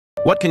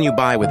What can you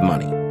buy with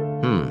money?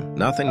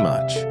 Nothing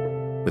much.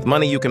 With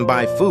money you can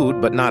buy food,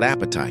 but not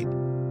appetite.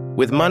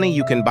 With money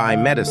you can buy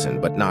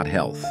medicine, but not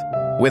health.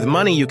 With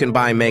money you can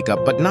buy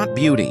makeup, but not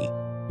beauty.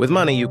 With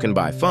money you can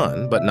buy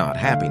fun, but not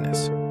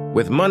happiness.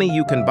 With money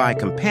you can buy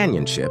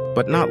companionship,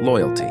 but not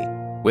loyalty.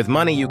 With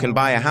money you can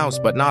buy a house,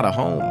 but not a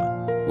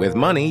home. With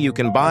money you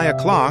can buy a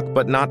clock,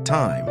 but not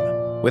time.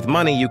 With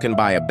money you can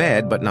buy a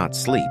bed, but not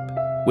sleep.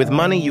 With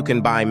money you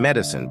can buy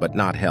medicine, but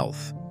not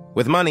health.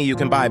 With money you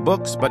can buy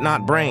books, but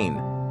not brain.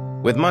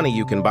 With money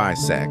you can buy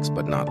sex,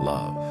 but not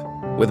love.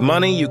 With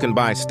money you can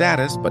buy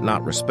status, but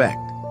not respect.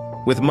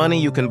 With money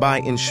you can buy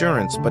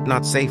insurance, but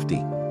not safety.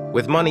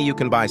 With money you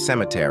can buy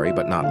cemetery,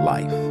 but not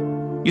life.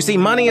 You see,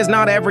 money is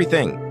not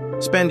everything.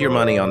 Spend your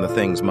money on the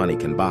things money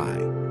can buy.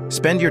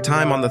 Spend your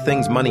time on the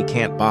things money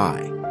can't buy.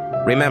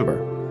 Remember,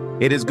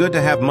 it is good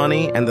to have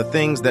money and the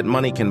things that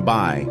money can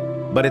buy,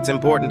 but it's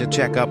important to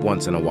check up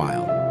once in a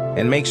while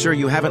and make sure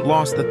you haven't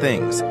lost the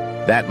things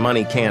that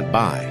money can't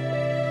buy.